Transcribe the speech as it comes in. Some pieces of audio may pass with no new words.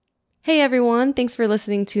Hey everyone, thanks for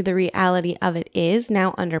listening to The Reality of It Is,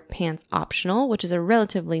 now under Pants Optional, which is a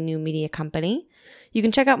relatively new media company. You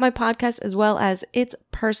can check out my podcast as well as It's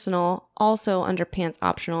Personal, also under Pants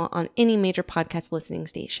Optional on any major podcast listening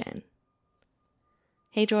station.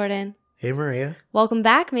 Hey Jordan. Hey Maria. Welcome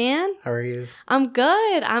back, man. How are you? I'm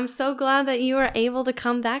good. I'm so glad that you were able to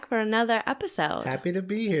come back for another episode. Happy to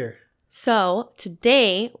be here. So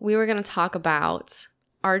today we were going to talk about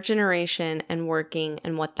our generation and working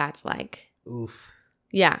and what that's like. Oof.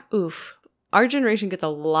 Yeah, oof. Our generation gets a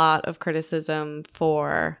lot of criticism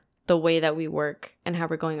for the way that we work and how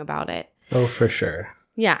we're going about it. Oh, for sure.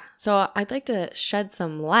 Yeah, so I'd like to shed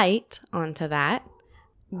some light onto that.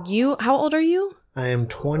 How old are you? I am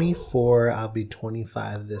 24. I'll be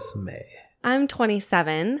 25 this May. I'm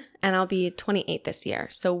 27 and I'll be 28 this year.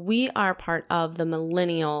 So we are part of the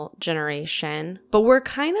millennial generation, but we're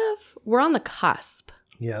on the cusp.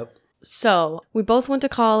 Yep. So we both went to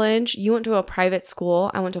college. You went to a private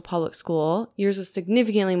school. I went to a public school. Yours was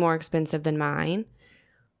significantly more expensive than mine.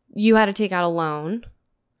 You had to take out a loan.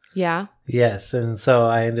 Yeah. Yes. And so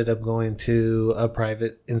I ended up going to a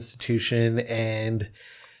private institution, and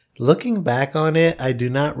looking back on it, I do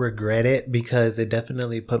not regret it because it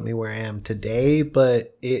definitely put me where I am today,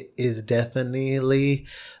 but it is definitely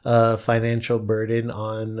a financial burden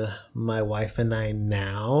on my wife and I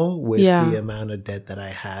now with the amount of debt that I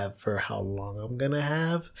have for how long I'm going to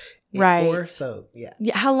have. Right. So, yeah.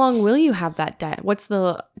 How long will you have that debt? What's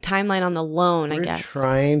the timeline on the loan, I guess? We're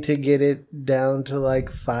trying to get it down to like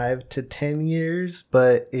 5 to 10 years,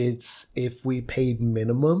 but if we paid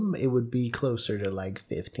minimum, it would be closer to like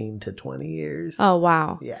 15 to 20 years. Oh,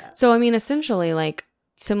 wow. Yeah. So, I mean, essentially like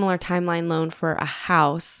similar timeline loan for a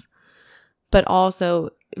house, but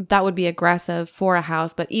also that would be aggressive for a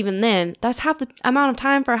house. But even then, that's half the amount of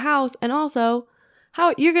time for a house. And also,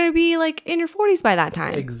 how you're going to be like in your 40s by that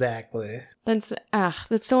time. Exactly. That's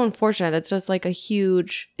so unfortunate. That's just like a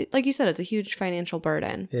huge, like you said, it's a huge financial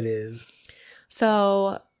burden. It is.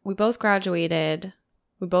 So we both graduated.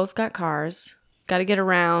 We both got cars. Got to get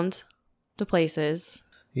around to places.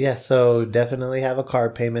 Yeah, so definitely have a car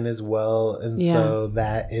payment as well. And so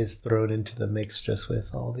that is thrown into the mix just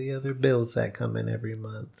with all the other bills that come in every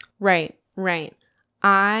month. Right.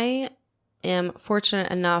 I am fortunate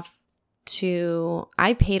enough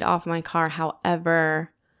I paid off my car.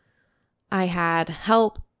 However, I had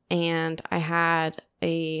help and I had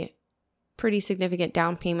a pretty significant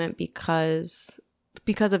down payment because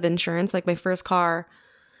of insurance. Like my first car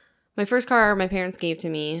my parents gave to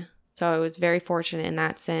me. So I was very fortunate in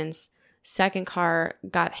that sense. Second car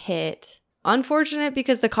got hit. Unfortunate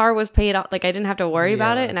because the car was paid off. Like I didn't have to worry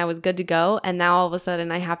about it and I was good to go. And now all of a sudden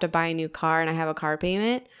I have to buy a new car and I have a car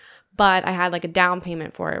payment. But I had like a down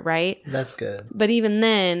payment for it, right? That's good. But even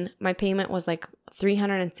then, my payment was like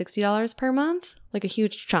 $360 per month, like a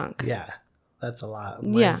huge chunk. Yeah, that's a lot.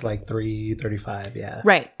 Mine's like $335. Yeah.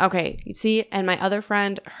 Right. Okay. You see, and my other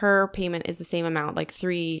friend, her payment is the same amount, like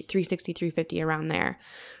 $360, $350 around there,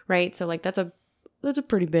 right? So like that's a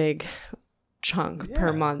pretty big chunk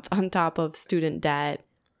per month on top of student debt,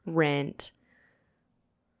 rent,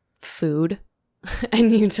 food.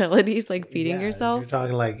 And utilities, like feeding yourself. You're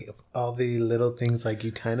talking like all the little things like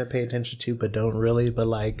you kind of pay attention to, but don't really. But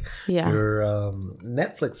like your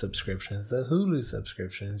Netflix subscriptions, the Hulu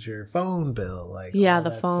subscriptions, your phone bill, like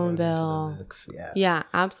the phone bill. Yeah,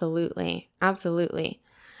 absolutely.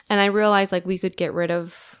 And I realized like we could get rid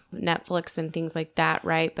of Netflix and things like that,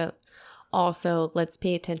 right? But also let's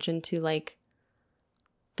pay attention to like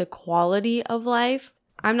the quality of life.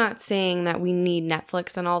 I'm not saying that we need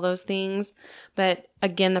Netflix and all those things, but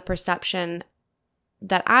again, the perception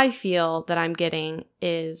that I feel that I'm getting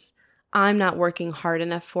is I'm not working hard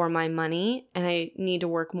enough for my money and I need to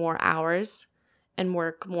work more hours and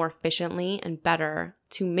work more efficiently and better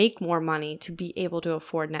to make more money to be able to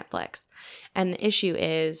afford Netflix. And the issue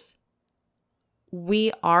is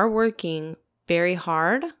we are working very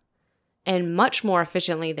hard and much more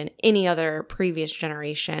efficiently than any other previous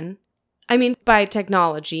generation. I mean, by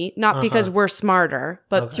technology, not because we're smarter,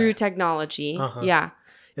 but through technology. Yeah.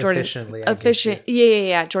 Jordan, efficient.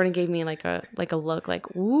 Yeah. Jordan gave me like a look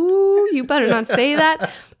like, ooh, you better not say that.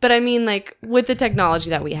 But I mean, like with the technology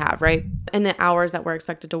that we have, right? And the hours that we're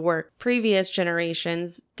expected to work. Previous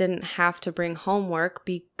generations didn't have to bring homework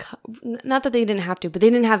not that they didn't have to, but they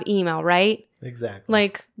didn't have email, right? Exactly.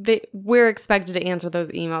 Like we're expected to answer those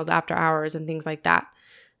emails after hours and things like that.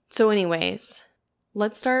 So anyways,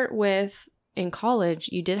 let's start with in college,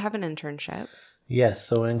 you did have an internship. Yes.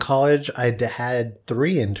 So in college, I had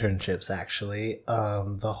 3 internships, actually.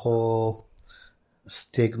 The whole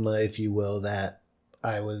stigma, if you will, that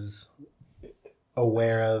I was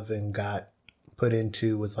aware of and got put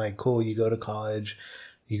into was like, cool, you go to college,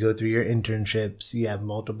 you go through your internships, you have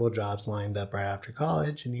multiple jobs lined up right after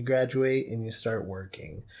college, and you graduate and you start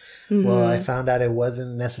working. Mm-hmm. Well, I found out it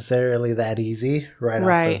wasn't necessarily that easy right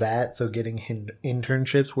off the bat. So getting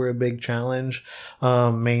internships were a big challenge.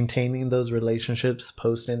 Maintaining those relationships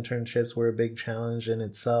post-internships were a big challenge in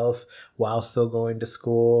itself while still going to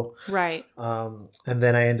school. Right. And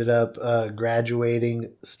then I ended up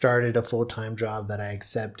graduating, started a full-time job that I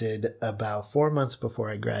accepted about 4 months before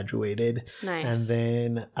I graduated. Nice. And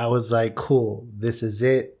then I was like, cool, this is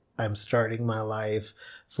it. I'm starting my life,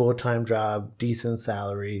 full-time job, decent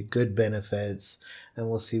salary, good benefits, and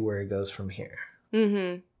we'll see where it goes from here.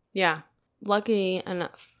 Mm-hmm. Yeah. Lucky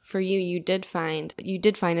enough for you, you did find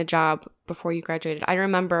a job before you graduated. I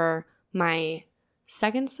remember my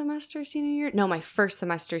my first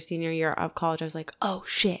semester senior year of college. I was like, oh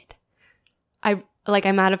shit. I'm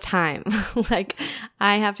out of time. Like,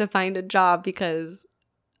 I have to find a job because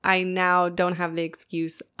I now don't have the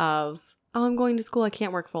excuse of, oh, I'm going to school, I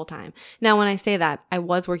can't work full time. Now, when I say that, I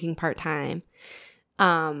was working part time.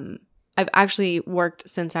 I've actually worked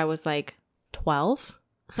since I was like 12.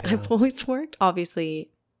 Yeah. I've always worked, obviously,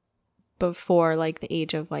 before like the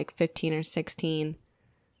age of like 15 or 16.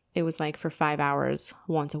 It was like for 5 hours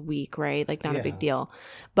once a week, right? Like, not a big deal.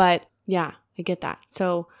 But yeah, I get that.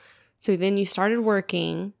 So then you started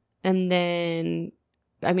working, and then,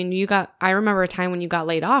 I mean, I remember a time when you got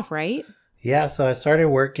laid off, right? Yeah, so I started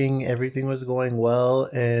working, everything was going well,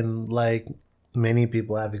 and like many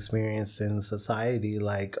people have experienced in society,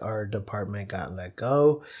 like our department got let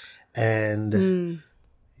go, and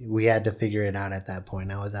we had to figure it out at that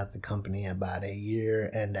point. I was at the company about 1.5 years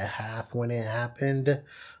when it happened.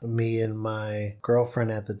 Me and my girlfriend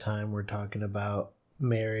at the time were talking about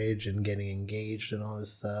marriage and getting engaged and all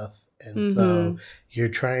this stuff. And so you're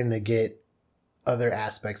trying to get other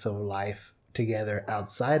aspects of life together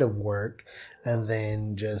outside of work, and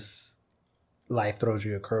then just life throws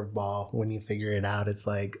you a curveball. When you figure it out, it's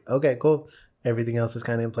like, okay, cool. Everything else is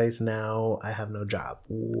kind of in place now. I have no job.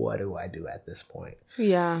 What do I do at this point?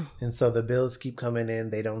 Yeah. And so the bills keep coming in.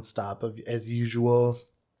 They don't stop as usual.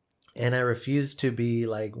 And I refuse to be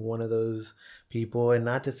like one of those people. And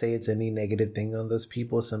not to say it's any negative thing on those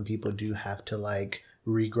people. Some people do have to like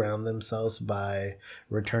reground themselves by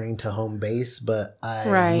returning to home base. But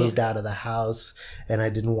I moved out of the house and I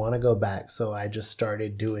didn't want to go back. So I just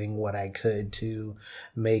started doing what I could to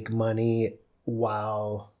make money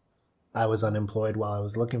while I was unemployed, while I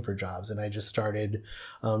was looking for jobs. And I just started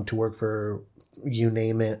to work for, you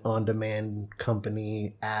name it, on-demand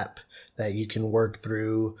company app that you can work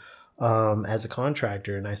through as a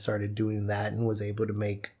contractor. And I started doing that and was able to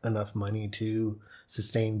make enough money to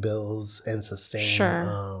sustain bills and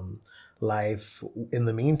sustain life in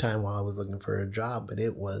the meantime while I was looking for a job. But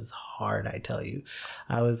it was hard, I tell you.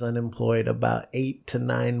 I was unemployed about 8 to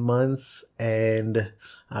 9 months, and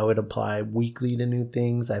I would apply weekly to new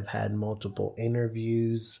things. I've had multiple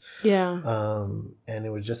interviews. Yeah. And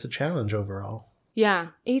it was just a challenge overall. Yeah.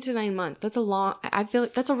 8 to 9 months. I feel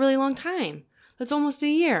like that's a really long time. That's almost a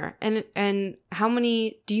year. And how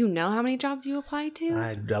many, do you know how many jobs you applied to?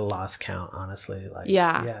 I lost count, honestly. Like,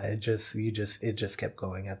 yeah. It just kept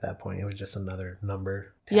going at that point. It was just another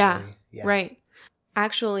number. Yeah. Right.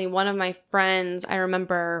 Actually, one of my friends, I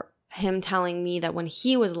remember him telling me that when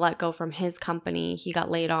he was let go from his company, he got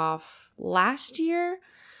laid off last year.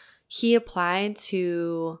 He applied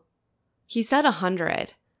to, he said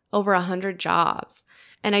over 100 jobs.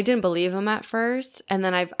 And I didn't believe him at first. And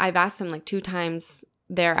then I've asked him like 2 times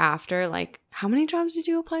thereafter, like, how many jobs did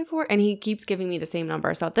you apply for? And he keeps giving me the same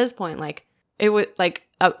number. So at this point, like, it would like,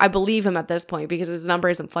 I believe him at this point because his number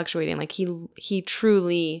isn't fluctuating. Like, he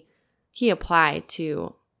truly applied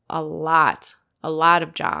to a lot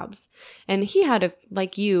of jobs. And he had a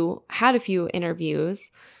few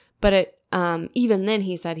interviews, but even then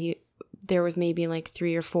he said there was maybe like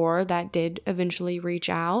 3 or 4 that did eventually reach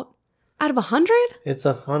out. Out of 100? It's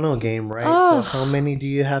a funnel game, right? Oh. So how many do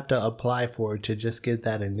you have to apply for to just get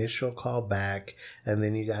that initial call back? And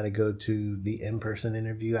then you got to go to the in-person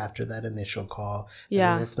interview after that initial call.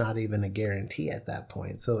 Yeah. And it's not even a guarantee at that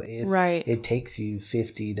point. So if it takes you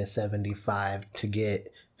 50 to 75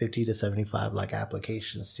 like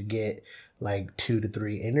applications to get like 2 to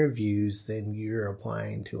 3 interviews, then you're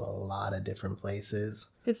applying to a lot of different places.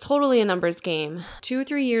 It's totally a numbers game. 2 or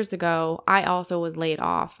 3 years ago, I also was laid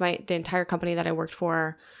off. The entire company that I worked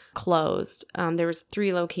for closed. There was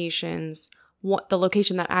 3 locations. The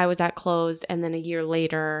location that I was at closed, and then a year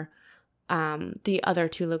later, the other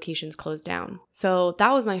 2 locations closed down. So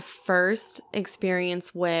that was my first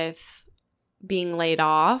experience with being laid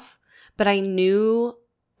off. but I knew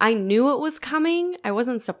it was coming. I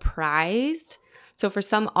wasn't surprised. So for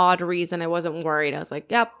some odd reason, I wasn't worried. I was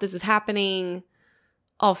like, yep, this is happening.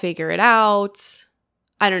 I'll figure it out.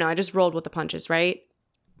 I don't know. I just rolled with the punches, right?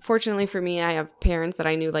 Fortunately for me, I have parents that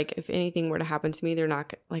I knew, like, if anything were to happen to me, they're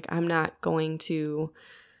not, like, I'm not going to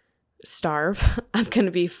starve. I'm going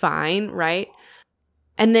to be fine, right?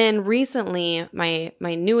 And then recently, my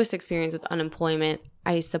newest experience with unemployment,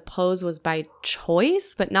 I suppose, was by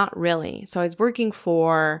choice, but not really. So I was working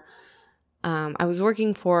for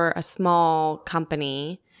a small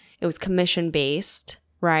company. It was commission-based,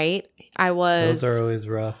 right? Those are always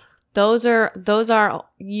rough. Those are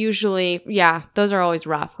usually, yeah, those are always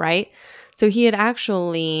rough, right? So he had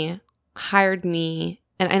actually hired me,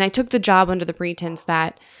 and I took the job under the pretense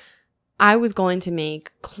that I was going to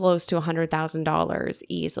make close to $100,000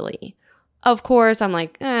 easily. Of course, I'm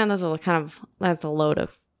like, that's a load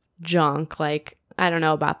of junk. Like, I don't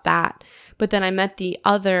know about that. But then I met the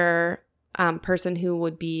other person who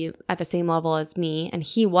would be at the same level as me, and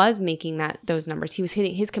he was making those numbers.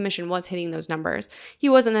 His commission was hitting those numbers. He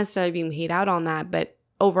wasn't necessarily being paid out on that, but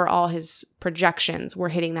overall his projections were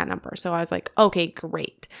hitting that number. So I was like, okay,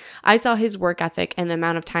 great. I saw his work ethic and the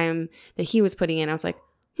amount of time that he was putting in. I was like,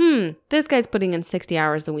 this guy's putting in 60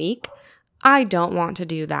 hours a week. I don't want to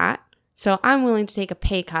do that. So I'm willing to take a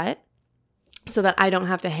pay cut so that I don't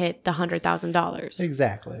have to hit the $100,000.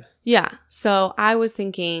 Exactly. Yeah. So I was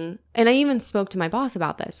thinking, and I even spoke to my boss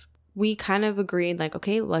about this. We kind of agreed, like,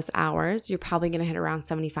 okay, less hours. You're probably going to hit around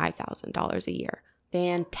 $75,000 a year.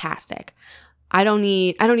 Fantastic. I don't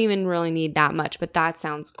even really need that much, but that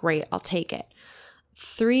sounds great. I'll take it.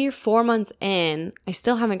 3 or 4 months in, I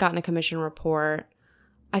still haven't gotten a commission report.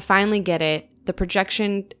 I finally get it. The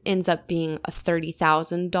projection ends up being a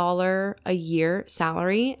 $30,000 a year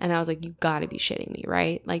salary. And I was like, you gotta be shitting me,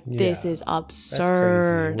 right? Like, this is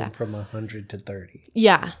absurd. That's crazy. It went from 100 to 30.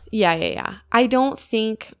 Yeah. I don't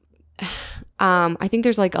think, I think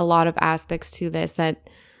there's like a lot of aspects to this that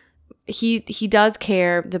he does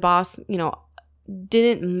care. The boss,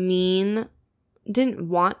 didn't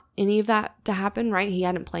want any of that to happen, right? He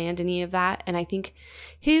hadn't planned any of that. And I think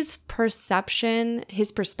his perception,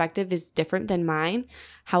 his perspective is different than mine.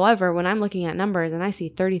 However, when I'm looking at numbers and I see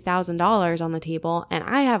 $30,000 on the table and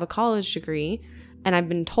I have a college degree and I've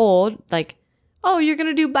been told, like, oh, you're going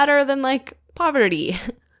to do better than like poverty.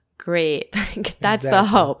 Great. That's the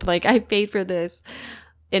hope. Like, I paid for this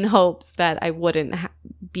in hopes that I wouldn't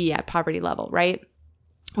be at poverty level, right?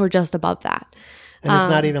 Or just above that. And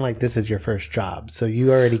it's not even like this is your first job. So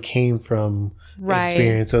you already came from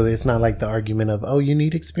experience. So it's not like the argument of, oh, you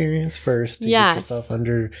need experience first to get yourself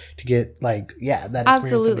to get like, that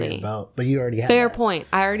experience under your belt. But you already had Fair point.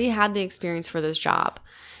 I already had the experience for this job.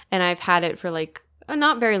 And I've had it for like,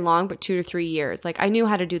 not very long, but 2 to 3 years. Like, I knew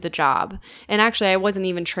how to do the job. And actually, I wasn't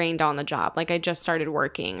even trained on the job. Like, I just started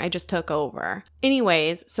working. I just took over.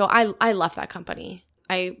 Anyways, so I left that company.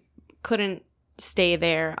 I couldn't stay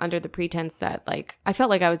there under the pretense that, like, I felt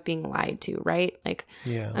like I was being lied to, right? Like,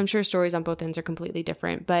 I'm sure stories on both ends are completely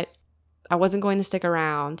different, but I wasn't going to stick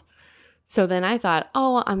around. So then I thought,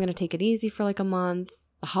 oh, I'm going to take it easy for like a month.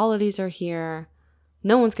 The holidays are here.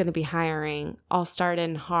 No one's going to be hiring. I'll start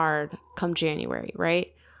in hard come January,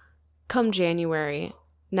 right? Come January.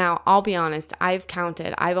 Now, I'll be honest, I've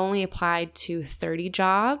counted. I've only applied to 30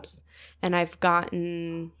 jobs and I've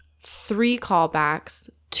gotten 3 callbacks,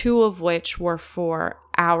 2 of which were for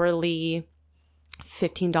hourly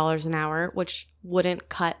 $15 an hour, which wouldn't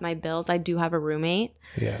cut my bills. I do have a roommate.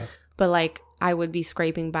 Yeah. But like, I would be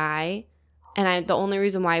scraping by. And the only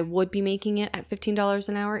reason why I would be making it at $15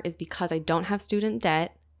 an hour is because I don't have student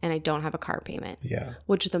debt and I don't have a car payment. Yeah.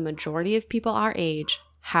 Which the majority of people our age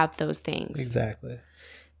have those things. Exactly.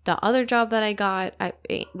 The other job that I got,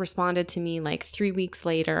 it responded to me like 3 weeks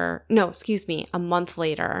later. No, excuse me, a month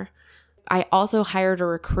later. I also hired a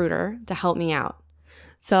recruiter to help me out.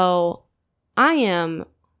 So I'm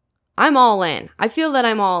all in. I feel that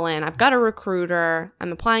I'm all in. I've got a recruiter.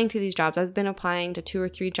 I'm applying to these jobs. I've been applying to 2 or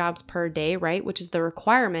 3 jobs per day, right? Which is the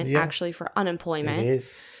requirement actually for unemployment. It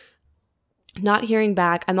is. Not hearing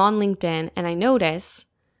back. I'm on LinkedIn and I notice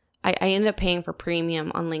I ended up paying for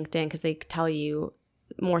premium on LinkedIn because they tell you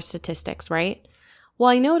more statistics, right? Well,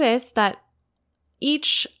 I noticed that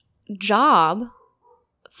each job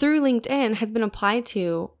through LinkedIn has been applied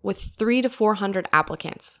to with 300 to 400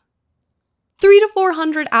 applicants. 300 to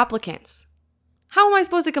 400 applicants. How am I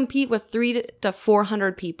supposed to compete with 300 to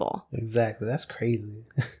 400 people? Exactly. That's crazy.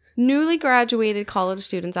 Newly graduated college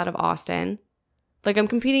students out of Austin. Like, I'm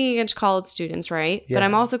competing against college students, right? Yeah. But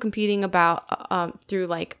I'm also competing through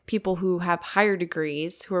like people who have higher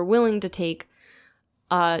degrees, who are willing to take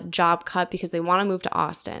a job cut because they want to move to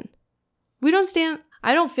Austin.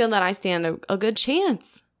 I don't feel that I stand a good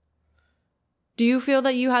chance. Do you feel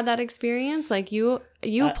that you had that experience? Like you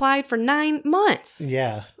applied for 9 months.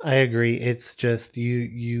 Yeah, I agree. It's just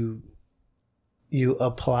you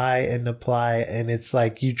apply and it's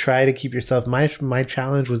like you try to keep yourself. My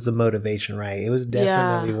challenge was the motivation, right? It was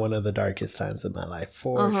definitely one of the darkest times of my life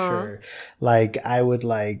for sure. Like I would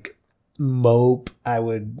like mope. I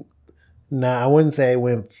wouldn't say I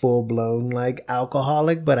went full blown like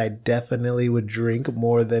alcoholic, but I definitely would drink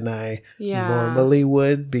more than I normally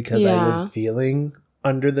would because I was feeling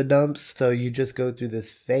under the dumps. So you just go through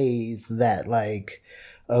this phase that like,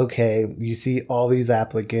 okay, you see all these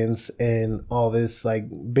applicants and all this like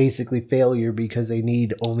basically failure because they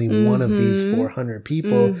need only one of these 400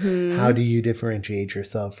 people. How do you differentiate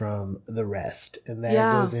yourself from the rest? And that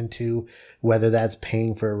goes into whether that's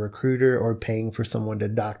paying for a recruiter or paying for someone to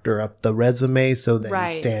doctor up the resume so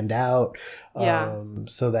that you stand out.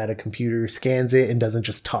 So that a computer scans it and doesn't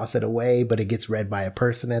just toss it away, but it gets read by a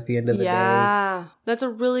person at the end of the day. Yeah, that's a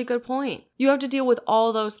really good point. You have to deal with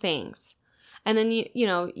all those things. And then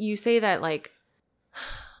you say that like,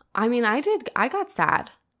 I mean, I got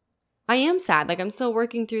sad. I am sad. Like I'm still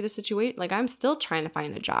working through the situation. Like I'm still trying to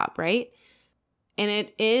find a job. Right.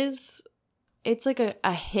 And it's like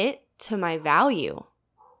a hit to my value.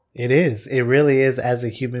 It is. It really is. As a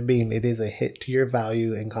human being, it is a hit to your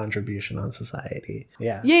value and contribution on society.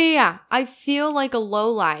 Yeah. Yeah. I feel like a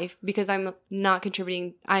low life because I'm not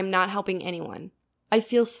contributing. I'm not helping anyone. I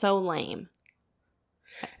feel so lame.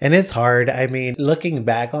 And it's hard. I mean, looking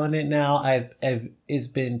back on it now, it's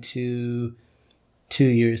been 2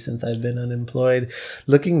 years since I've been unemployed.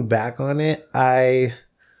 Looking back on it, I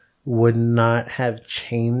would not have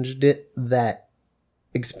changed that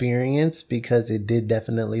experience because it did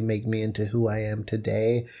definitely make me into who I am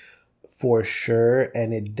today for sure.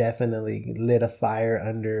 And it definitely lit a fire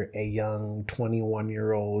under a young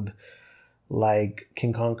 21-year-old like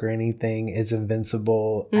can conquer anything, is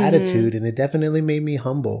invincible attitude. And it definitely made me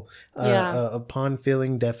humble upon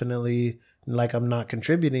feeling definitely like I'm not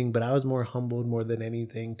contributing, but I was more humbled more than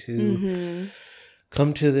anything to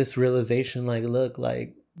come to this realization like, look,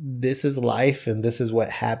 like this is life and this is what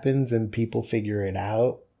happens and people figure it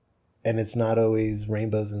out. And it's not always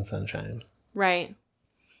rainbows and sunshine. Right.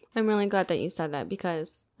 I'm really glad that you said that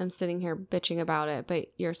because I'm sitting here bitching about it, but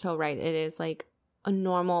you're so right. It is like a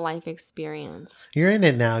normal life experience. You're in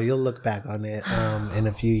it now. You'll look back on it in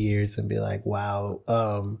a few years and be like, wow,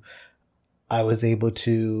 I was able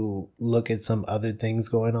to look at some other things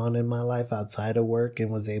going on in my life outside of work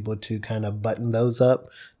and was able to kind of button those up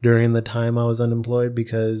during the time I was unemployed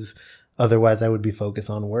because otherwise I would be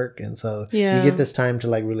focused on work. And so you get this time to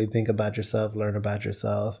like really think about yourself, learn about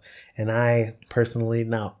yourself. And I personally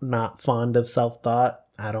not fond of self-thought.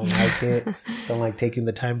 I don't like it. Don't like taking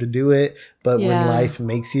the time to do it. But when life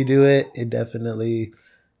makes you do it, it definitely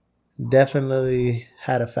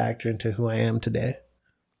had a factor into who I am today.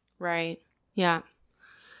 Right. Yeah.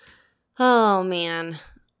 Oh man.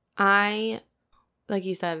 Like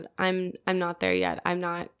you said, I'm not there yet. I'm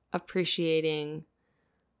not appreciating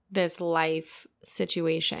this life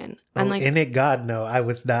situation. I'm like, in it, God, no, I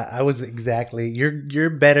was not. I was exactly. You're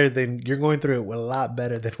better than. You're going through it a lot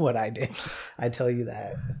better than what I did. I tell you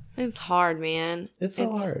that. It's hard, man. It's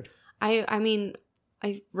so hard. I mean,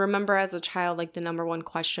 I remember as a child, like the number one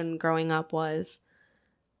question growing up was,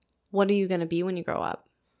 "What are you going to be when you grow up?"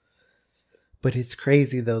 But it's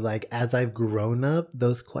crazy though, like as I've grown up,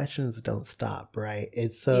 those questions don't stop, right?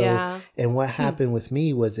 It's so, and what happened with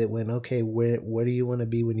me was it went, okay, what do you want to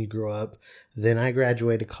be when you grow up? Then I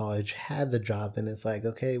graduated college, had the job, and it's like,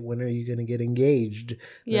 okay, when are you going to get engaged?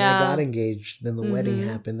 Then I got engaged, then the wedding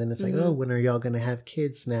happened, then it's like, oh, when are y'all going to have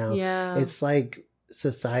kids now? Yeah. It's like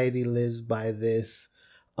society lives by this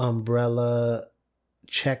umbrella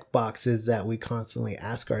check boxes that we constantly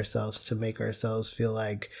ask ourselves to make ourselves feel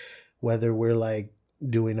like whether we're like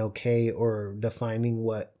doing okay or defining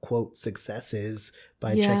what quote success is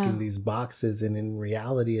by checking these boxes. And in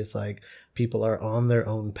reality, it's like people are on their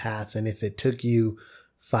own path. And if it took you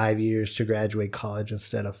 5 years to graduate college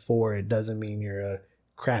instead of 4, it doesn't mean you're a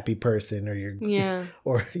crappy person or you're,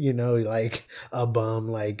 or, you know, like a bum.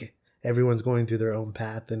 Like everyone's going through their own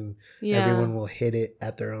path and everyone will hit it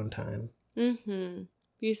at their own time. Mm-hmm.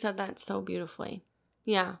 You said that so beautifully.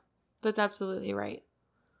 Yeah, that's absolutely right.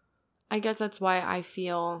 I guess that's why I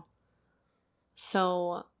feel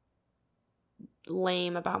so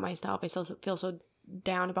lame about myself. I still feel so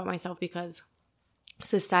down about myself because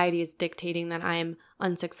society is dictating that I'm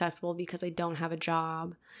unsuccessful because I don't have a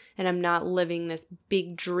job and I'm not living this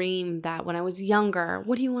big dream that when I was younger,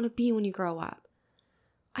 what do you want to be when you grow up?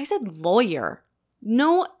 I said lawyer.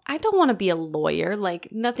 No, I don't want to be a lawyer.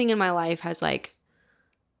 Like, nothing in my life has like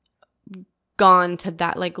gone to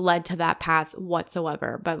that, like led to that path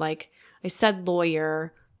whatsoever. But like I said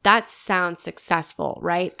lawyer, that sounds successful,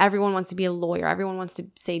 right? Everyone wants to be a lawyer. Everyone wants to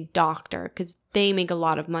say doctor because they make a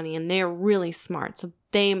lot of money and they're really smart. So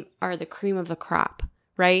they are the cream of the crop,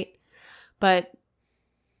 right? But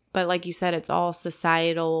like you said, it's all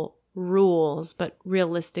societal rules, but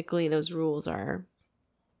realistically those rules are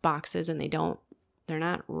boxes and they're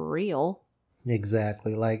not real.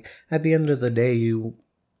 Exactly. Like at the end of the day, you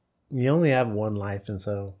only have one life, and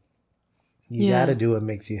so you gotta do what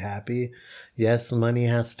makes you happy. Yes, money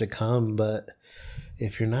has to come, but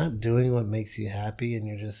if you're not doing what makes you happy and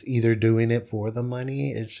you're just either doing it for the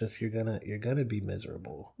money, it's just you're gonna be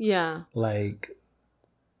miserable. Yeah. Like,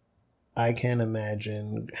 I can't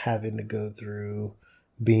imagine having to go through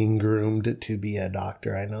being groomed to be a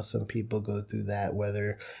doctor. I know some people go through that,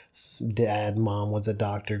 whether dad, mom was a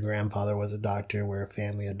doctor, grandfather was a doctor, we're a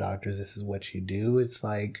family of doctors, this is what you do. It's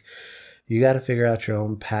like, you got to figure out your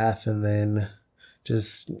own path and then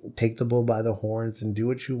just take the bull by the horns and do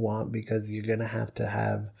what you want, because you're going to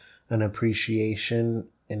have an appreciation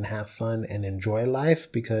and have fun and enjoy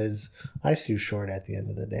life, because life's too short at the end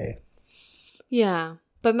of the day. Yeah.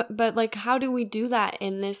 But like, how do we do that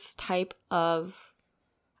in this type of...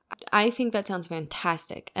 I think that sounds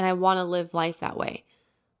fantastic and I want to live life that way,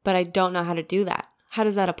 but I don't know how to do that. How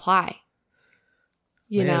does that apply?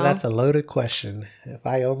 You know, that's a loaded question. If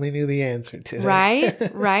I only knew the answer to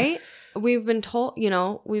it. Right. We've been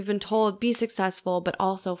told be successful, but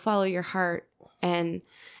also follow your heart and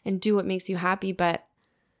do what makes you happy. But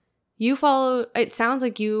it sounds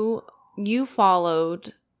like you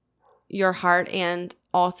followed your heart and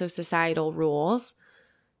also societal rules.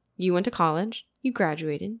 You went to college. You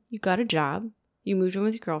graduated, you got a job, you moved in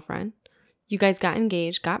with your girlfriend, you guys got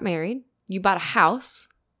engaged, got married, you bought a house,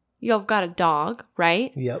 you've got a dog,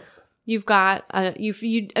 right? Yep. You've got, you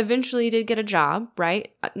eventually did get a job,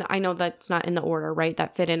 right? I know that's not in the order, right?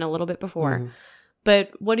 That fit in a little bit before. Mm-hmm.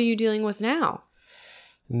 But what are you dealing with now?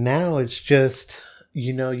 Now it's just,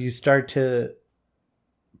 you start to,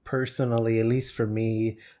 personally, at least for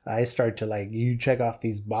me, I start to like, you check off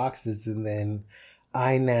these boxes and then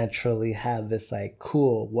I naturally have this like,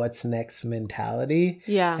 cool, what's next mentality.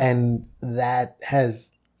 Yeah. And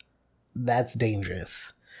that's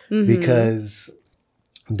dangerous. Mm-hmm. Because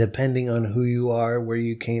depending on who you are, where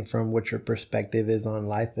you came from, what your perspective is on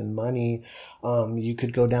life and money, you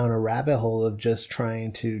could go down a rabbit hole of just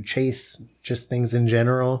trying to chase just things in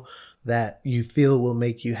general that you feel will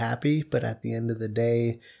make you happy. But at the end of the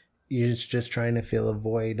day, you're just trying to fill a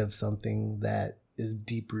void of something that is a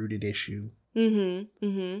deep-rooted issue. Mm-hmm.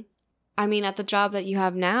 Mm-hmm. I mean, at the job that you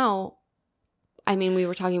have now, I mean, we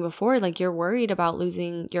were talking before, like you're worried about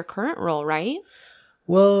losing your current role, right?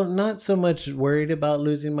 Well, not so much worried about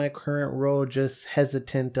losing my current role, just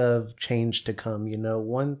hesitant of change to come.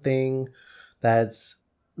 One thing that's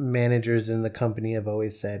managers in the company have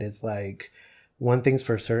always said is like, one thing's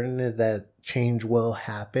for certain is that change will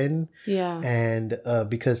happen. Yeah. And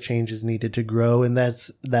because change is needed to grow. And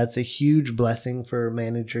that's a huge blessing for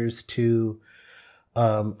managers to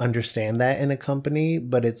understand that in a company.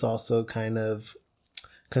 But it's also kind of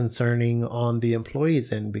concerning on the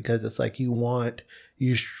employees' end, because it's like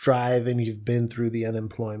you strive and you've been through the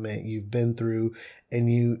unemployment, you've been through,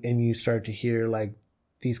 and you start to hear like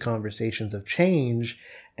these conversations of change,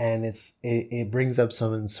 and it brings up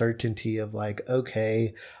some uncertainty of like,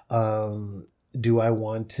 okay, do I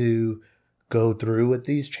want to go through with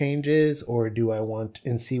these changes, or do I want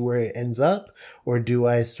and see where it ends up, or do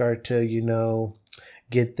I start to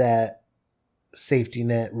get that safety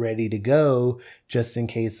net ready to go just in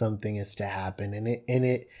case something is to happen.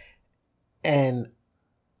 And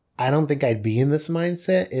I don't think I'd be in this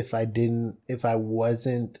mindset if I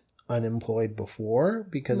wasn't unemployed before,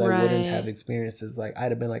 because I wouldn't have experiences. Like,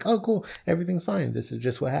 I'd have been like, oh cool, everything's fine, this is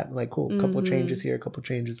just what happened, like cool, a couple changes here, a couple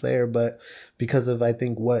changes there. But because of, I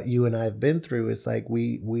think, what you and I have been through, it's like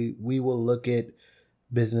we will look at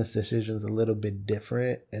business decisions a little bit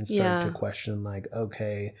different and start to question like,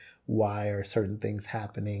 okay, why are certain things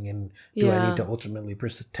happening, and do I need to ultimately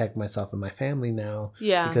protect myself and my family now?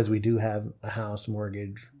 Yeah. Because we do have a house,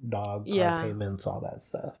 mortgage, dog, car payments, all that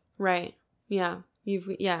stuff. Right. Yeah.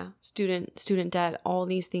 Student debt, all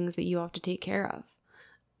these things that you have to take care of.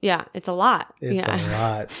 Yeah, it's a lot. It's a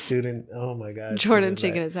lot. Oh my God. Jordan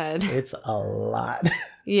shaking his head. It's a lot.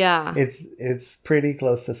 Yeah. It's pretty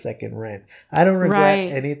close to second rent. I don't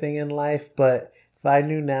regret anything in life, but if I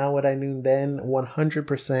knew now what I knew then,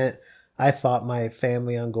 100%, I fought my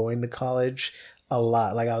family on going to college. a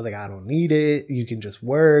lot. Like I was like, I don't need it. You can just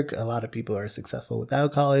work. A lot of people are successful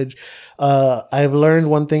without college. I've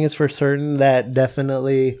learned one thing is for certain, that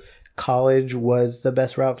definitely college was the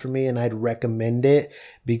best route for me, and I'd recommend it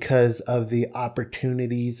because of the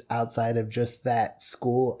opportunities outside of just that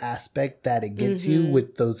school aspect that it gets you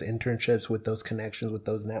with those internships, with those connections, with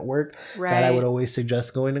those network, that I would always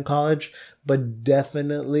suggest going to college. But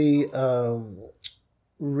definitely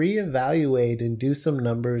reevaluate and do some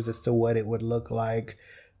numbers as to what it would look like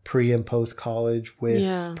pre and post college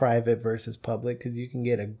with private versus public, because you can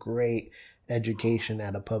get a great education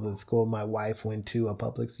at a public school. My wife went to a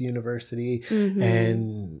public university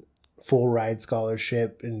and full ride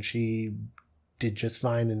scholarship, and she did just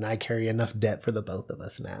fine, and I carry enough debt for the both of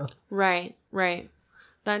us now. Right.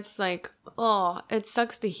 That's like, oh, it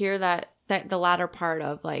sucks to hear that the latter part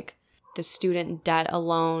of like the student debt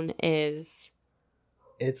alone is,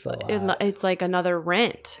 it's a lot. It's like another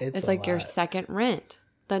rent. It's like your second rent.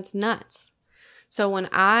 That's nuts. So when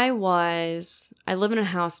I live in a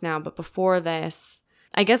house now, but before this,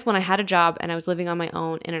 I guess when I had a job and I was living on my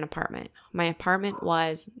own in an apartment, my apartment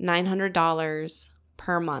was $900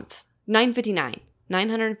 per month,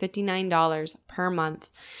 $959 per month.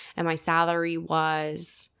 And my salary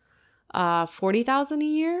was $40,000 a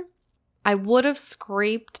year. I would have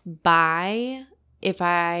scraped by if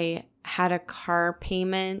I had a car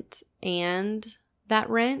payment and that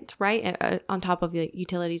rent, right? On top of the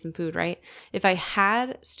utilities and food, right? If I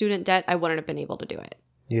had student debt, I wouldn't have been able to do it.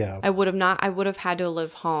 Yeah. I would have had to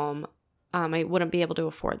live home. I wouldn't be able to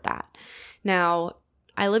afford that. Now,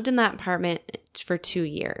 I lived in that apartment for 2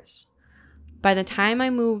 years. By the time I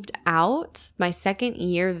moved out, my second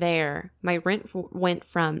year there, my rent went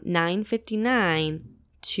from $959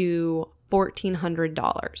 to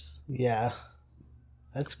 $1,400. Yeah.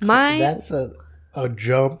 That's a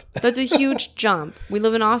jump. That's a huge jump. We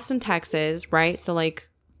live in Austin, Texas, right? So like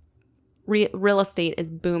real estate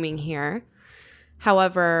is booming here.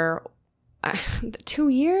 However, 2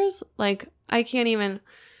 years, like I can't even,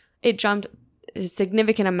 it jumped a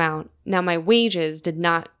significant amount. Now my wages did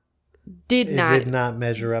not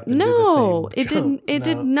measure up. No, it didn't. It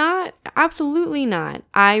did not. Absolutely not.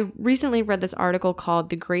 I recently read this article called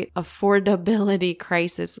 "The Great Affordability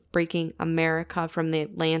Crisis Breaking America" from The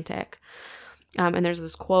Atlantic. And there's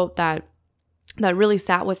this quote that really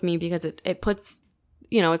sat with me because it puts,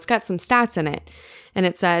 it's got some stats in it. And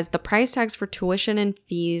it says, the price tags for tuition and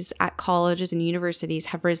fees at colleges and universities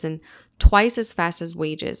have risen twice as fast as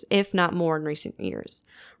wages, if not more, in recent years.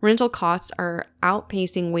 Rental costs are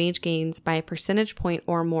outpacing wage gains by a percentage point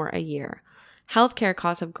or more a year. Healthcare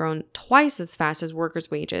costs have grown twice as fast as workers'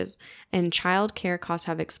 wages, and child care costs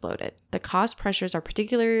have exploded. The cost pressures are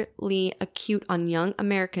particularly acute on young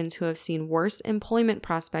Americans who have seen worse employment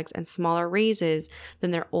prospects and smaller raises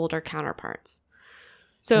than their older counterparts.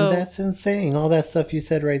 So and that's insane. All that stuff you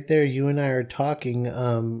said right there. You and I are talking.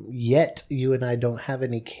 Yet you and I don't have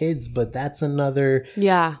any kids, but that's another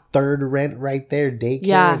third rent right there.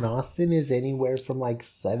 Daycare in Austin is anywhere from like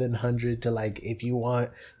 $700 to like, if you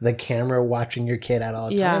want the camera watching your kid at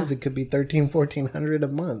all times, it could be $1,300-$1,400 a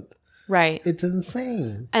month. Right. It's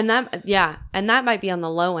insane. And that might be on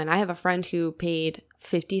the low end. I have a friend who paid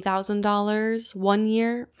 $50,000 1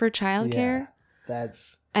 year for childcare. Yeah,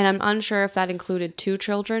 and I'm unsure if that included 2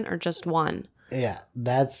 children or just 1. Yeah,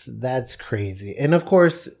 that's crazy. And of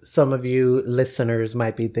course, some of you listeners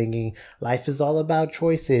might be thinking life is all about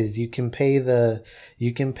choices. You can buy the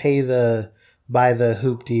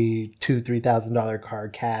hoopty $2,000-$3,000 car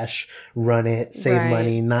cash, run it, save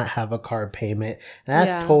money, not have a car payment.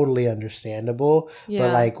 That's totally understandable. Yeah.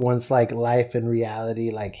 But like once like life and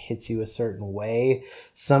reality like hits you a certain way,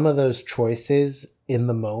 some of those choices in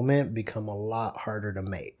the moment become a lot harder to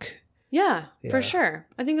make. Yeah, for sure.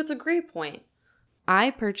 I think that's a great point.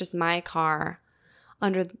 I purchased my car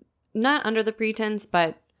not under the pretense,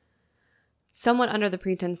 but somewhat under the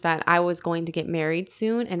pretense that I was going to get married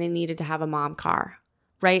soon and I needed to have a mom car,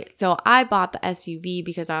 right? So I bought the SUV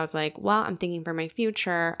because I was like, well, I'm thinking for my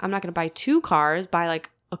future. I'm not going to buy 2 cars, buy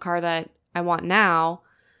like a car that I want now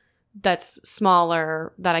that's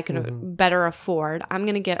smaller, that I can better afford. I'm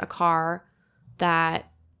going to get a car that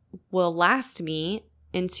will last me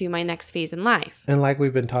into my next phase in life. And like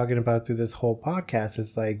we've been talking about through this whole podcast,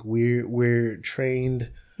 it's like we're trained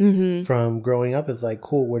from growing up. It's like,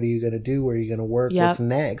 cool, what are you going to do? Where are you going to work? What's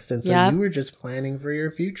next? And so you were just planning for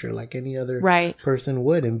your future like any other person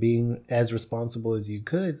would, and being as responsible as you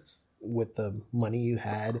could with the money you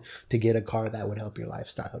had to get a car that would help your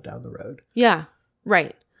lifestyle down the road. Yeah,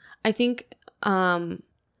 right. I think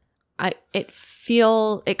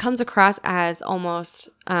it comes across as almost,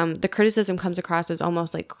 the criticism comes across as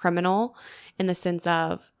almost like criminal in the sense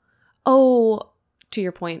of, oh, to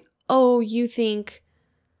your point, oh, you think,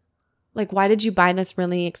 like, why did you buy this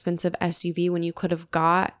really expensive SUV when you could have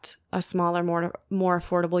got a smaller, more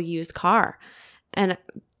affordable used car? And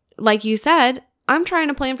like you said, I'm trying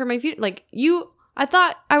to plan for my future. Like I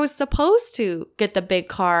thought I was supposed to get the big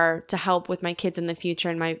car to help with my kids in the future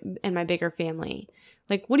and my bigger family.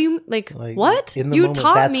 Like, what do you like what? In the you moment,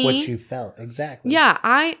 taught that's me what you felt. Exactly. Yeah,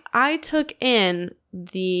 I took in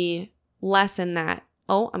the lesson that,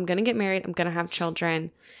 oh, I'm going to get married, I'm going to have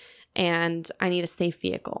children, and I need a safe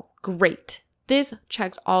vehicle. Great. This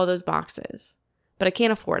checks all those boxes, but I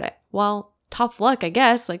can't afford it. Well, tough luck, I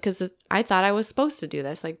guess, like, because I thought I was supposed to do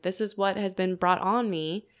this. Like, this is what has been brought on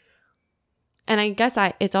me. And I guess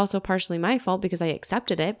it's also partially my fault because I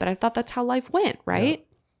accepted it, but I thought that's how life went, right? Yep.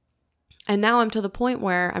 And now I'm to the point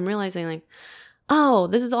where I'm realizing, like, oh,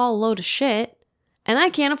 this is all a load of shit, and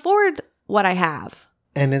I can't afford what I have.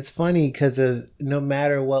 And it's funny because no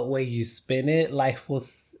matter what way you spin it, life will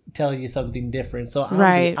tell you something different. So I'm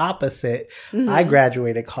the opposite. Mm-hmm. I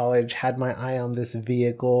graduated college, had my eye on this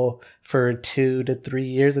vehicle for 2 to 3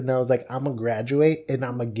 years, and I was like, I'm gonna graduate and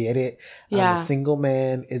I'm gonna get it. Yeah. I'm a single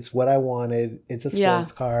man. It's what I wanted. It's a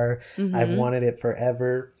sports car. Mm-hmm. I've wanted it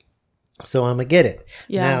forever. So I'm gonna get it.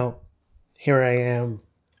 Yeah. Now, here I am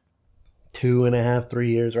 2.5,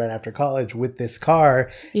 3 years right after college with this car.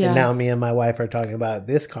 Yeah. And now me and my wife are talking about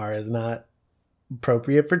this car is not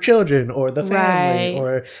appropriate for children or the family,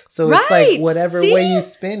 or so it's like whatever way you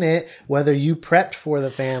spin it, whether you prepped for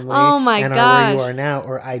the family and are where you are now,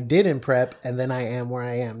 or I didn't prep and then I am where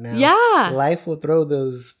I am now. Yeah, life will throw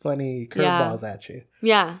those funny curveballs at you.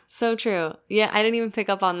 Yeah, so true. Yeah, I didn't even pick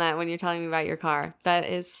up on that when you're telling me about your car. That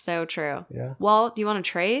is so true. Yeah. Well, do you want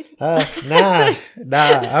to trade? Nah,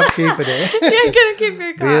 I'm keeping it. You're gonna keep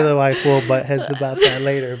your car. Me and the wife will butt heads about that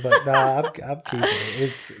later, but I'm keeping it.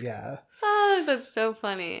 It's Oh, that's so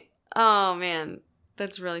funny. Oh, man.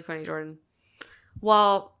 That's really funny, Jordan.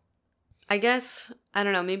 Well, I guess, I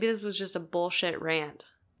don't know, maybe this was just a bullshit rant.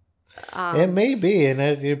 It may be, and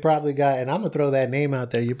as you probably got, and I'm going to throw that name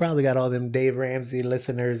out there, you probably got all them Dave Ramsey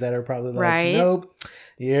listeners that are probably like, nope,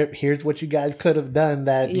 here's what you guys could have done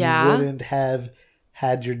that you wouldn't have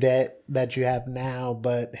had your debt that you have now,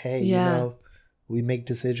 but hey, you know, we make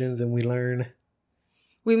decisions and we learn.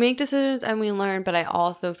 We make decisions and we learn, but I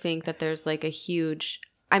also think that there's like a huge,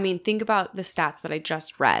 I mean, think about the stats that I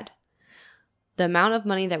just read. The amount of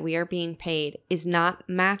money that we are being paid is not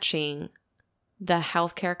matching the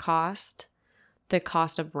healthcare cost, the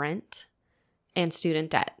cost of rent, and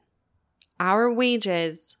student debt. Our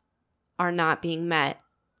wages are not being met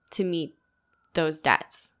to meet those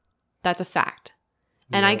debts. That's a fact.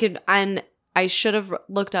 And I should have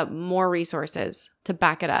looked up more resources to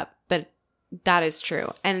back it up, but that is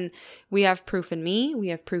true. And we have proof in me. We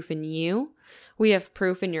have proof in you. We have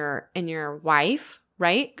proof in your wife,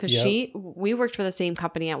 right? Because we worked for the same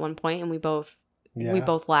company at one point, and we both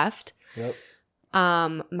left. Yep.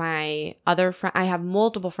 My other friend, I have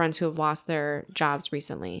multiple friends who have lost their jobs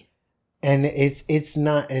recently. And it's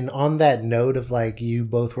not, and on that note of like you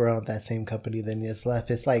both were on that same company, then you just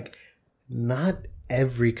left. It's like not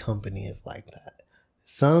every company is like that.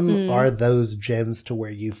 Some are those gems to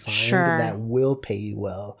where you find that will pay you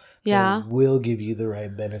well. Yeah. Will give you the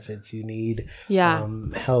right benefits you need. Yeah.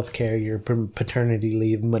 Healthcare, your paternity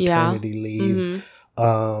leave, maternity leave.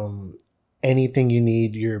 Anything you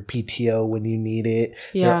need, your PTO when you need it.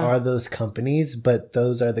 Yeah. There are those companies, but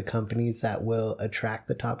those are the companies that will attract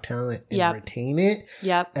the top talent and retain it.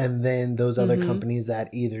 Yep. And then those other companies that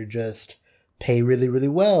either just pay really, really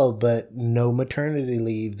well, but no maternity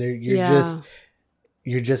leave.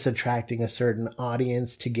 You're just attracting a certain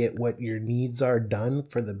audience to get what your needs are done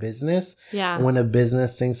for the business. Yeah. When a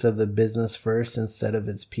business thinks of the business first instead of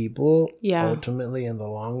its people, ultimately in the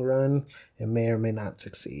long run, it may or may not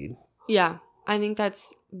succeed. Yeah, I think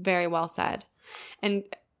that's very well said. And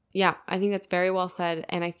yeah, I think that's very well said.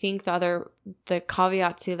 And I think the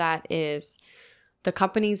caveat to that is the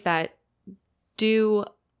companies that do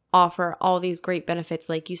offer all these great benefits,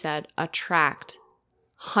 like you said, attract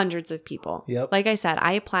hundreds of people. Yep. Like I said,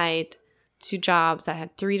 I applied to jobs that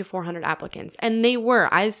had 300 to 400 applicants, and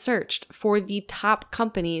I searched for the top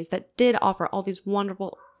companies that did offer all these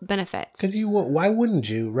wonderful benefits. Because why wouldn't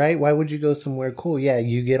you, right? Why would you go somewhere cool? Yeah,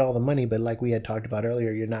 you get all the money, but like we had talked about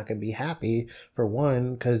earlier, you're not going to be happy for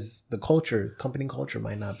one, because the company culture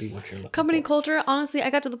might not be what you're looking for. Company culture, honestly, I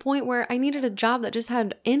got to the point where I needed a job that just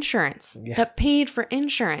had insurance, that paid for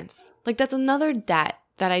insurance. Like that's another debt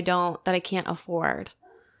that I can't afford.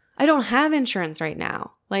 I don't have insurance right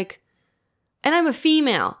now. Like And I'm a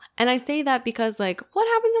female. And I say that because, like, what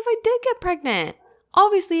happens if I did get pregnant?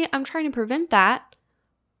 Obviously, I'm trying to prevent that.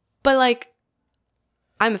 But, like,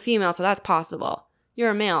 I'm a female, so that's possible.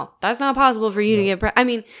 You're a male. That's not possible for you to get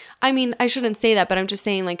pregnant. I mean, I shouldn't say that, but I'm just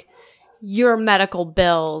saying, like, your medical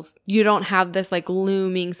bills, you don't have this, like,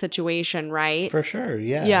 looming situation, right? For sure,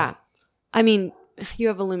 yeah. Yeah. I mean, you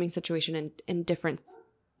have a looming situation in different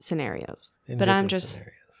scenarios. But I'm just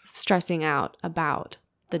stressing out about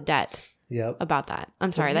the debt. Yep. About that.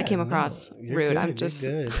 I'm sorry, that came across rude. Good, I'm just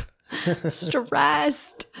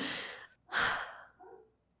stressed.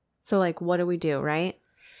 So, like, what do we do, right?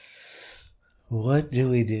 What do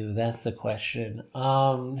we do? That's the question.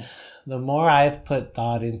 The more I've put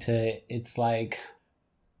thought into it, it's like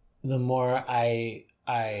the more I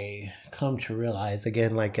come to realize,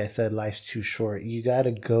 again, like I said, life's too short. You got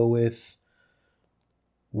to go with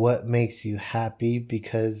what makes you happy,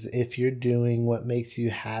 because if you're doing what makes you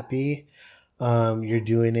happy, you're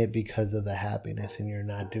doing it because of the happiness, and you're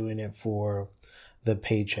not doing it for the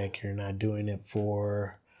paycheck. You're not doing it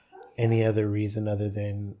for any other reason other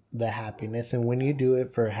than the happiness. And when you do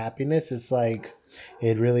it for happiness, it's like,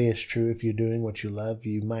 it really is true. If you're doing what you love,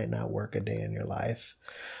 you might not work a day in your life.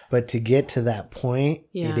 But to get to that point,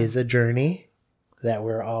 it is a journey that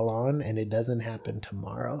we're all on, and it doesn't happen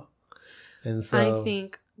tomorrow. And so I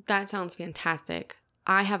think that sounds fantastic.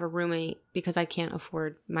 I have a roommate because I can't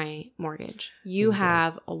afford my mortgage. You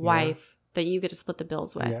have a wife that you get to split the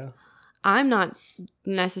bills with. Yeah. I'm not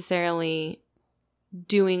necessarily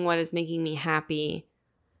doing what is making me happy.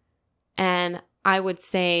 And I would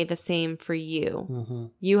say the same for you. Mm-hmm.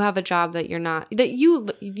 You have a job that you're not, that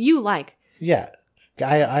you like. Yeah.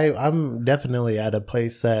 I'm definitely at a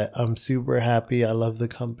place that I'm super happy. I love the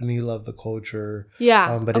company, love the culture.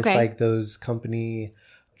 Yeah. But it's like those company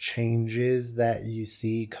changes that you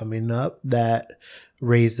see coming up that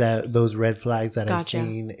raise those red flags that I've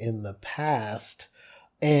seen in the past.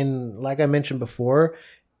 And like I mentioned before,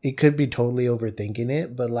 it could be totally overthinking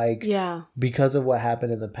it, but like, because of what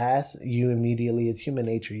happened in the past, you immediately, it's human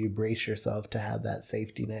nature, you brace yourself to have that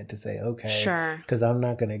safety net to say, okay, sure, because I'm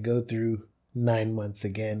not going to go through 9 months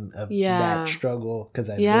again of that struggle, because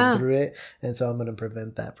I've been through it. And so I'm going to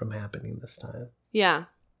prevent that from happening this time. Yeah.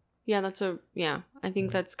 Yeah. I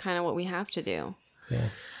think that's kind of what we have to do. Yeah.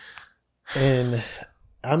 And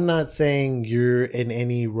I'm not saying you're in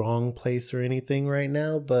any wrong place or anything right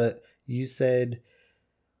now, but you said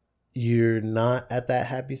you're not at that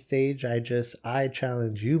happy stage. I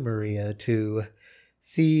challenge you, Maria, to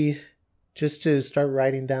to start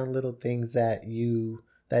writing down little things that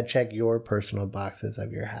check your personal boxes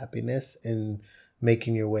of your happiness, and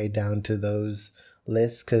making your way down to those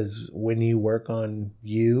lists. Because when you work on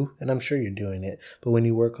you, and I'm sure you're doing it, but when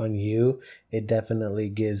you work on you, it definitely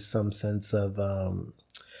gives some sense of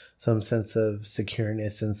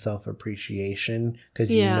secureness and self-appreciation,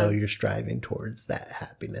 because you know you're striving towards that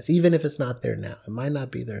happiness, even if it's not there now. It might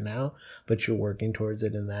not be there now, but you're working towards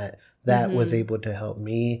it. And that was able to help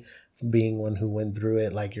me, being one who went through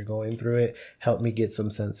it like you're going through it, help me get some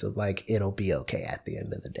sense of like, it'll be okay at the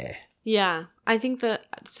end of the day. Yeah. I think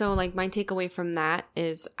so like my takeaway from that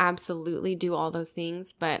is absolutely do all those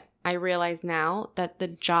things, but I realize now that the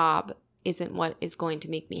job isn't what is going to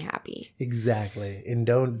make me happy. Exactly. And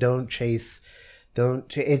don't chase.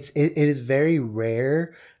 It is very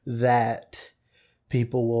rare that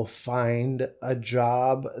people will find a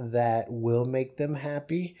job that will make them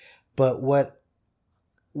happy. But what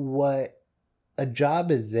a job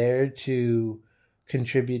is there to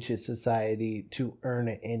contribute to society, to earn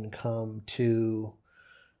an income, to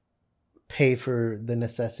pay for the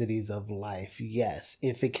necessities of life. Yes,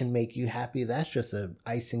 if it can make you happy, that's just a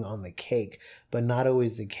icing on the cake, but not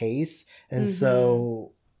always the case. And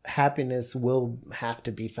so happiness will have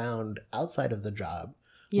to be found outside of the job,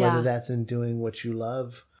 whether that's in doing what you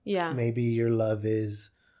love. Yeah. Maybe your love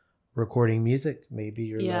is recording music. Maybe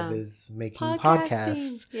your love is making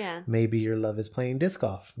podcasts. Yeah. Maybe your love is playing disc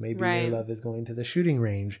golf. Maybe your love is going to the shooting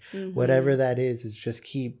range. Whatever that is just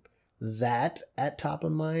keep that at top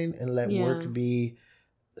of mind, and let work be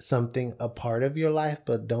something a part of your life,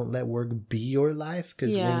 but don't let work be your life.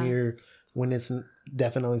 Because when it's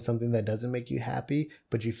definitely something that doesn't make you happy,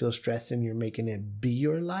 but you feel stressed and you're making it be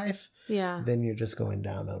your life, then you're just going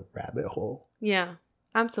down a rabbit hole. Yeah,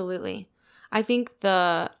 absolutely. I think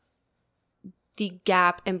the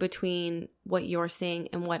gap in between what you're saying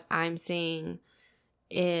and what I'm saying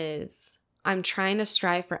is I'm trying to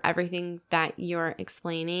strive for everything that you're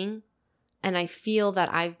explaining. And I feel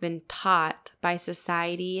that I've been taught by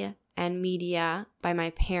society and media, by my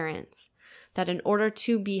parents, that in order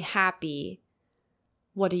to be happy,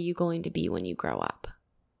 what are you going to be when you grow up?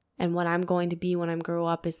 and what I'm going to be when I grow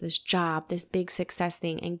up is this job, this big success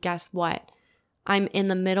thing. And guess what? I'm in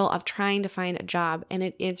the middle of trying to find a job, and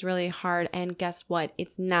it is really hard. And guess what?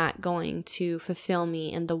 It's not going to fulfill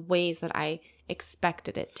me in the ways that I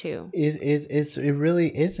expected it to. It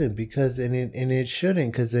really isn't, because it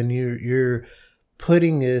shouldn't, because then you're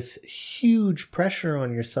putting this huge pressure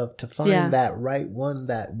on yourself to find that right one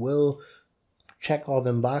that will check all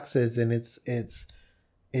them boxes. And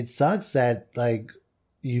it sucks that like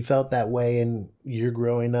you felt that way, and you're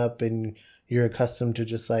growing up and you're accustomed to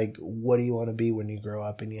just like, what do you want to be when you grow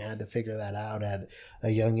up? And you had to figure that out at a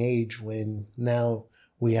young age, when now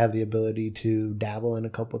we have the ability to dabble in a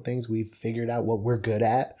couple of things. We've figured out what we're good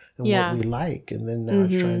at and what we like. And then now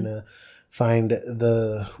it's trying to find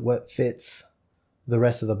what fits the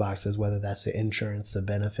rest of the boxes, whether that's the insurance, the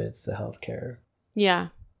benefits, the healthcare. Yeah,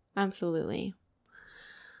 absolutely.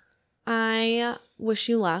 I wish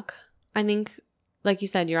you luck. I think, like you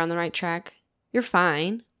said, you're on the right track. You're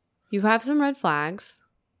fine. You have some red flags,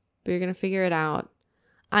 but you're going to figure it out.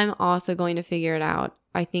 I'm also going to figure it out.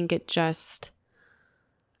 I think it just,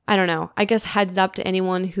 I don't know. I guess heads up to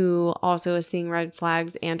anyone who also is seeing red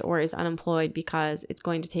flags and or is unemployed, because it's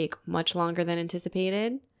going to take much longer than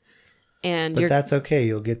anticipated. But that's okay.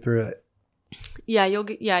 You'll get through it. Yeah, you'll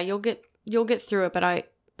get through it. But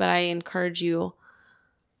I encourage you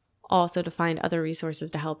also to find other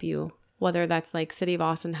resources to help you, whether that's like City of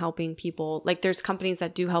Austin helping people. Like there's companies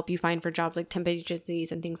that do help you find for jobs, like temp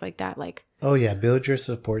agencies and things like that. Like, oh yeah, build your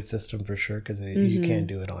support system for sure, because you can't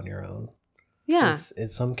do it on your own. Yeah,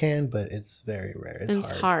 some can, but it's very rare.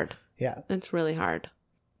 It's hard. Yeah, it's really hard.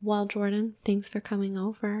 Well, Jordan, thanks for coming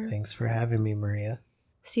over. Thanks for having me, Maria.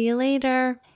 See you later.